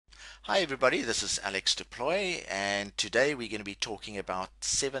Hi everybody, this is Alex Deploy, and today we're going to be talking about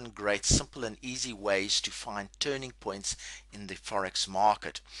 7 great simple and easy ways to find turning points in the Forex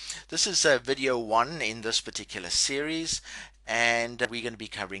market. This is video 1 in this particular series, and we're going to be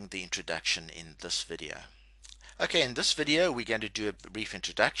covering the introduction in this video. Okay, in this video we're going to do a brief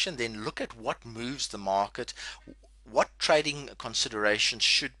introduction, then look at what moves the market, what trading considerations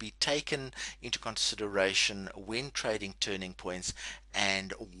should be taken into consideration when trading turning points,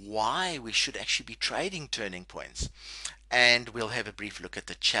 and why we should actually be trading turning points. And we'll have a brief look at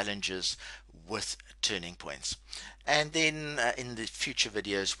the challenges with turning points. And then in the future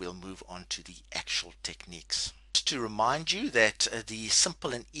videos we'll move on to the actual techniques. Just to remind you that the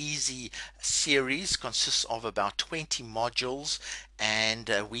Simple and Easy series consists of about 20 modules,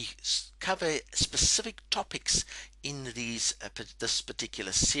 and we cover specific topics in this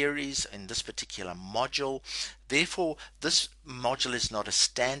particular series, in this particular module. Therefore, this module is not a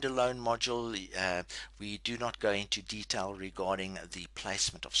standalone module. We do not go into detail regarding the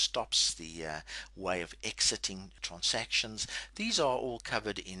placement of stops, the way of exiting transactions. These are all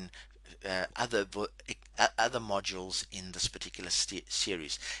covered in other modules in this particular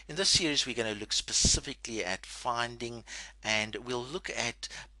series. In this series we're going to look specifically at finding, and we'll look at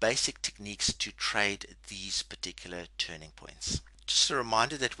basic techniques to trade these particular turning points. Just a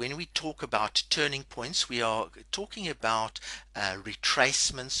reminder that when we talk about turning points, we are talking about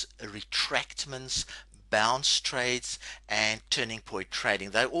retracements, retractments, bounce trades, and turning point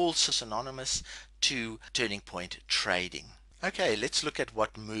trading. They're all synonymous to turning point trading. Okay, let's look at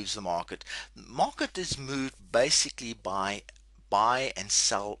what moves the market. The market is moved basically by buy and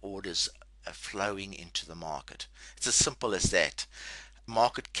sell orders flowing into the market. It's as simple as that. The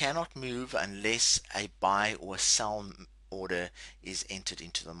market cannot move unless a buy or sell order is entered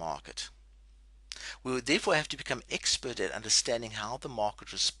into the market. We would therefore have to become expert at understanding how the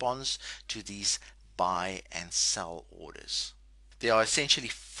market responds to these buy and sell orders. There are essentially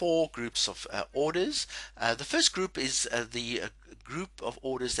 4 groups of orders. The first group is the group of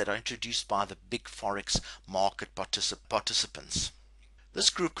orders that are introduced by the big Forex market participants.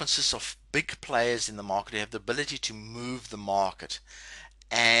 This group consists of big players in the market who have the ability to move the market,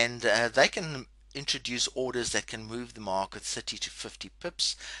 and they can introduce orders that can move the market 30 to 50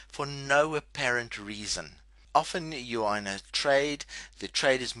 pips for no apparent reason. Often you are in a trade, the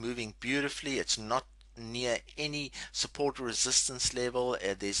trade is moving beautifully, it's not near any support or resistance level,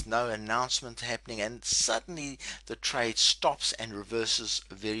 there's no announcement happening, and suddenly the trade stops and reverses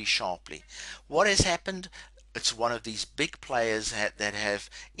very sharply. What has happened? It's one of these big players that have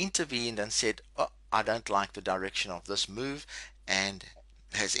intervened and said, oh, I don't like the direction of this move, and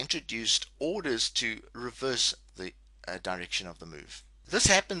has introduced orders to reverse the direction of the move. This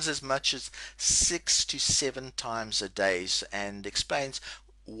happens as much as 6 to 7 times a day, and explains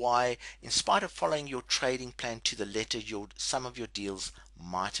why, in spite of following your trading plan to the letter, some of your deals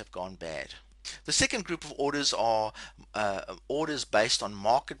might have gone bad. The second group of orders are orders based on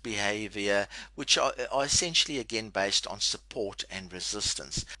market behavior, which are essentially again based on support and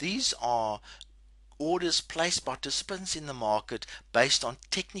resistance. These are orders placed by participants in the market based on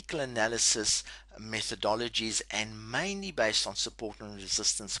technical analysis methodologies, and mainly based on support and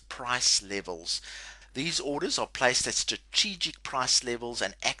resistance price levels. These orders are placed at strategic price levels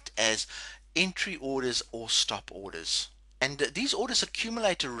and act as entry orders or stop orders. And these orders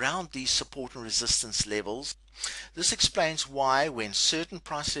accumulate around these support and resistance levels. This explains why, when certain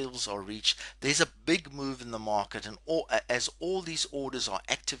price levels are reached, there's a big move in the market, and as all these orders are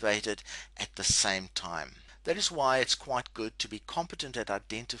activated at the same time. That is why it's quite good to be competent at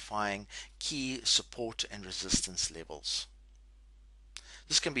identifying key support and resistance levels.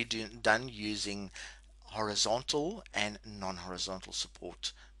 This can be done using horizontal and non-horizontal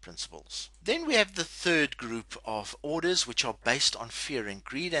support principles. Then we have the third group of orders, which are based on fear and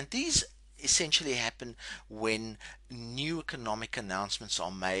greed, and these essentially happen when new economic announcements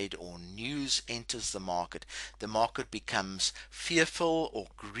are made or news enters the market. The market becomes fearful or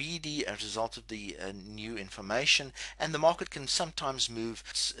greedy as a result of the new information, and the market can sometimes move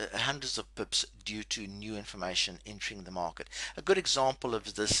hundreds of pips due to new information entering the market. A good example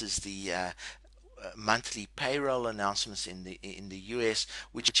of this is the monthly payroll announcements in the US,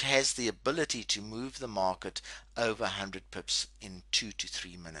 which has the ability to move the market over 100 pips in 2 to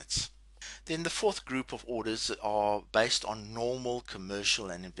 3 minutes. Then the fourth group of orders are based on normal commercial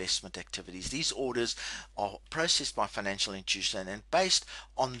and investment activities. These orders are processed by financial institutions and based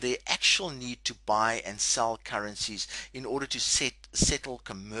on their actual need to buy and sell currencies in order to settle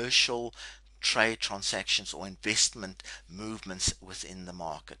commercial trade transactions or investment movements within the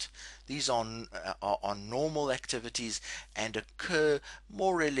market. These are normal activities and occur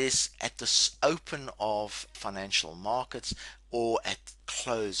more or less at the open of financial markets or at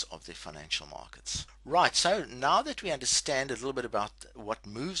close of the financial markets. Right, so now that we understand a little bit about what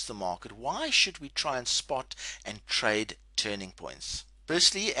moves the market, why should we try and spot and trade turning points?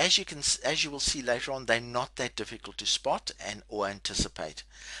 Firstly, as you will see later on, they're not that difficult to spot and or anticipate.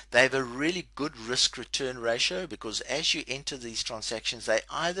 They have a really good risk return ratio because as you enter these transactions, they're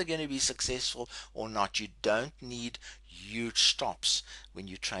either going to be successful or not. You don't need huge stops when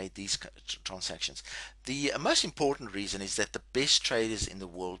you trade these transactions. The most important reason is that the best traders in the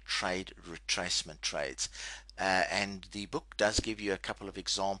world trade retracement trades. And the book does give you a couple of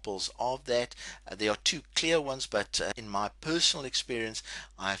examples of that. There are two clear ones, but in my personal experience,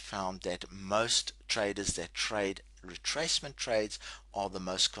 I found that most traders that trade retracement trades are the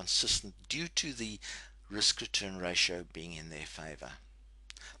most consistent due to the risk return ratio being in their favor.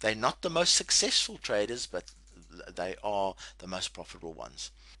 They're not the most successful traders, but they are the most profitable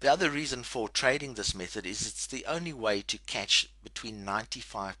ones. The other reason for trading this method is it's the only way to catch between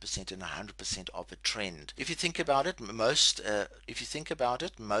 95% and 100% of a trend. If you think about it, most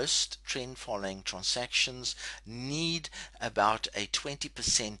trend following transactions need about a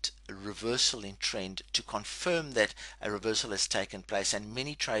 20% reversal in trend to confirm that a reversal has taken place, and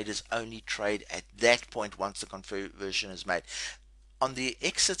many traders only trade at that point once the conversion is made. On the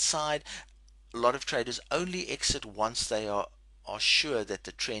exit side, a lot of traders only exit once they are sure that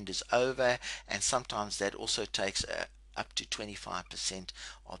the trend is over, and sometimes that also takes up to 25%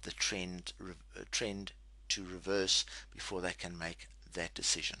 of the trend to reverse before they can make that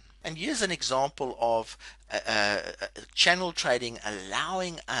decision. And here's an example of channel trading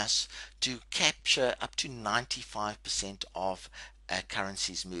allowing us to capture up to 95% of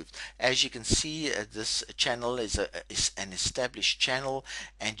currencies moved. As you can see, this channel is an established channel,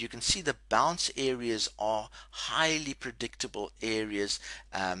 and you can see the bounce areas are highly predictable areas,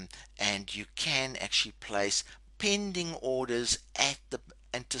 and you can actually place pending orders at the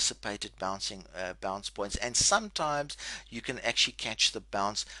anticipated bounce points, and sometimes you can actually catch the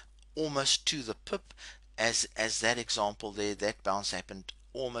bounce almost to the pip, as that example there. That bounce happened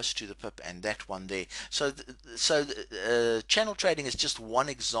almost to the pip, and that one there. So channel trading is just one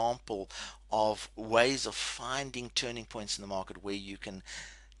example of ways of finding turning points in the market where you can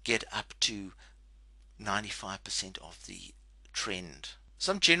get up to 95% of the trend.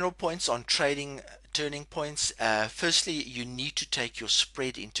 Some general points on trading turning points. Firstly, you need to take your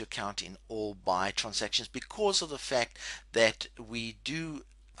spread into account in all buy transactions because of the fact that we do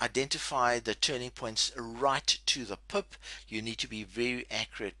identify the turning points right to the pip. You need to be very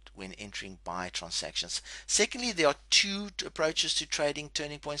accurate when entering buy transactions. Secondly, there are two approaches to trading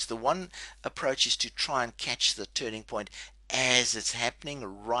turning points. The one approach is to try and catch the turning point as it's happening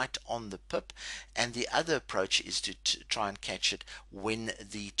right on the pip, and the other approach is to try and catch it when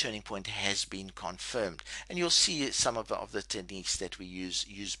the turning point has been confirmed. And you'll see some of the techniques that we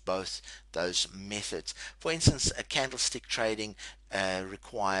use both those methods. For instance, a candlestick trading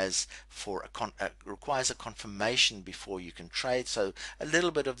requires a confirmation before you can trade, so a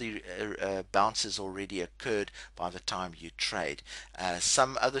little bit of the bounces already occurred by the time you trade.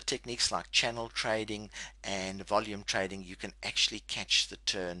 Some other techniques like channel trading and volume trading, you can actually catch the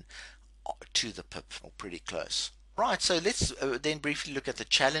turn to the pip or pretty close. Right, so let's then briefly look at the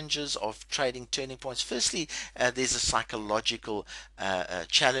challenges of trading turning points. Firstly, there's a psychological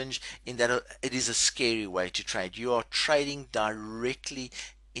challenge in that it is a scary way to trade. You are trading directly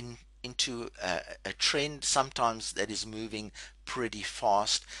into a trend, sometimes that is moving pretty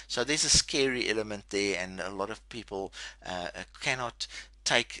fast. So there's a scary element there, and a lot of people cannot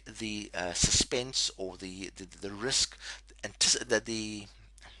take the suspense or the risk, that the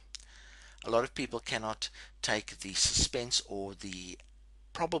a lot of people cannot take the suspense or the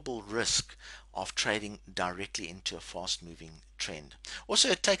probable risk of trading directly into a fast moving trend. Also,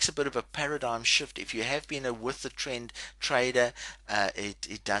 it takes a bit of a paradigm shift. If you have been a with the trend trader,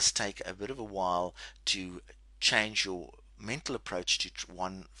 it does take a bit of a while to change your mental approach to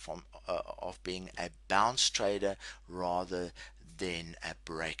one from of being a bounce trader rather than a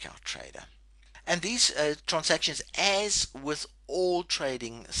breakout trader. And these transactions, as with all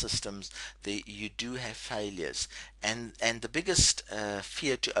trading systems, you do have failures, and the biggest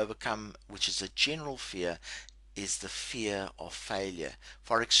fear to overcome, which is a general fear, is the fear of failure.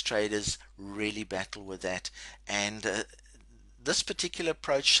 Forex traders really battle with that, and this particular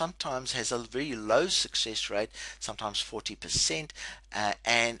approach sometimes has a very low success rate, sometimes 40%,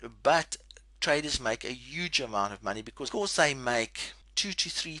 but traders make a huge amount of money because they make 2 to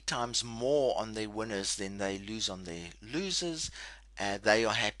 3 times more on their winners than they lose on their losers. They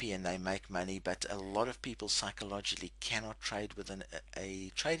are happy and they make money, but a lot of people psychologically cannot trade within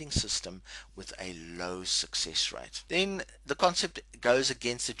a trading system with a low success rate. Then the concept goes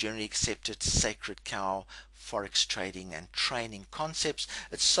against the generally accepted sacred cow forex trading and training concepts.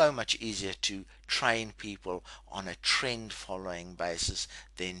 It's so much easier to train people on a trend following basis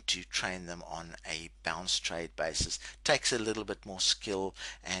than to train them on a bounce trade basis. Takes a little bit more skill,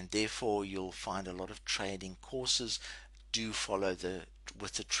 and therefore you'll find a lot of trading courses do follow the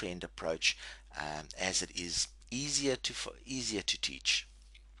trend approach, as it is easier to teach.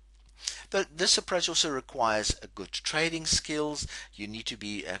 But this approach also requires a good trading skills. You need to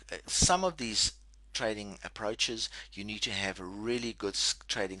be some of these trading approaches, you need to have really good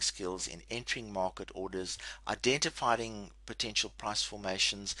trading skills in entering market orders, identifying potential price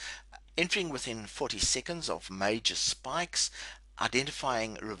formations, entering within 40 seconds of major spikes,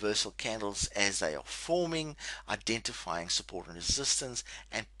 identifying reversal candles as they are forming, identifying support and resistance,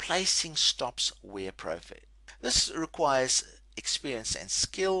 and placing stops where appropriate. This requires experience and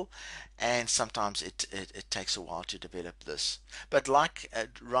skill, and sometimes it takes a while to develop this. But like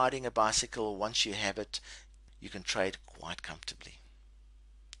riding a bicycle, once you have it, you can trade quite comfortably.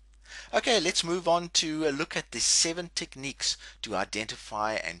 Okay, let's move on to look at the 7 techniques to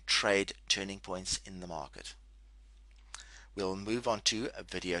identify and trade turning points in the market. We'll move on to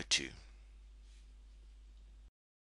video 2.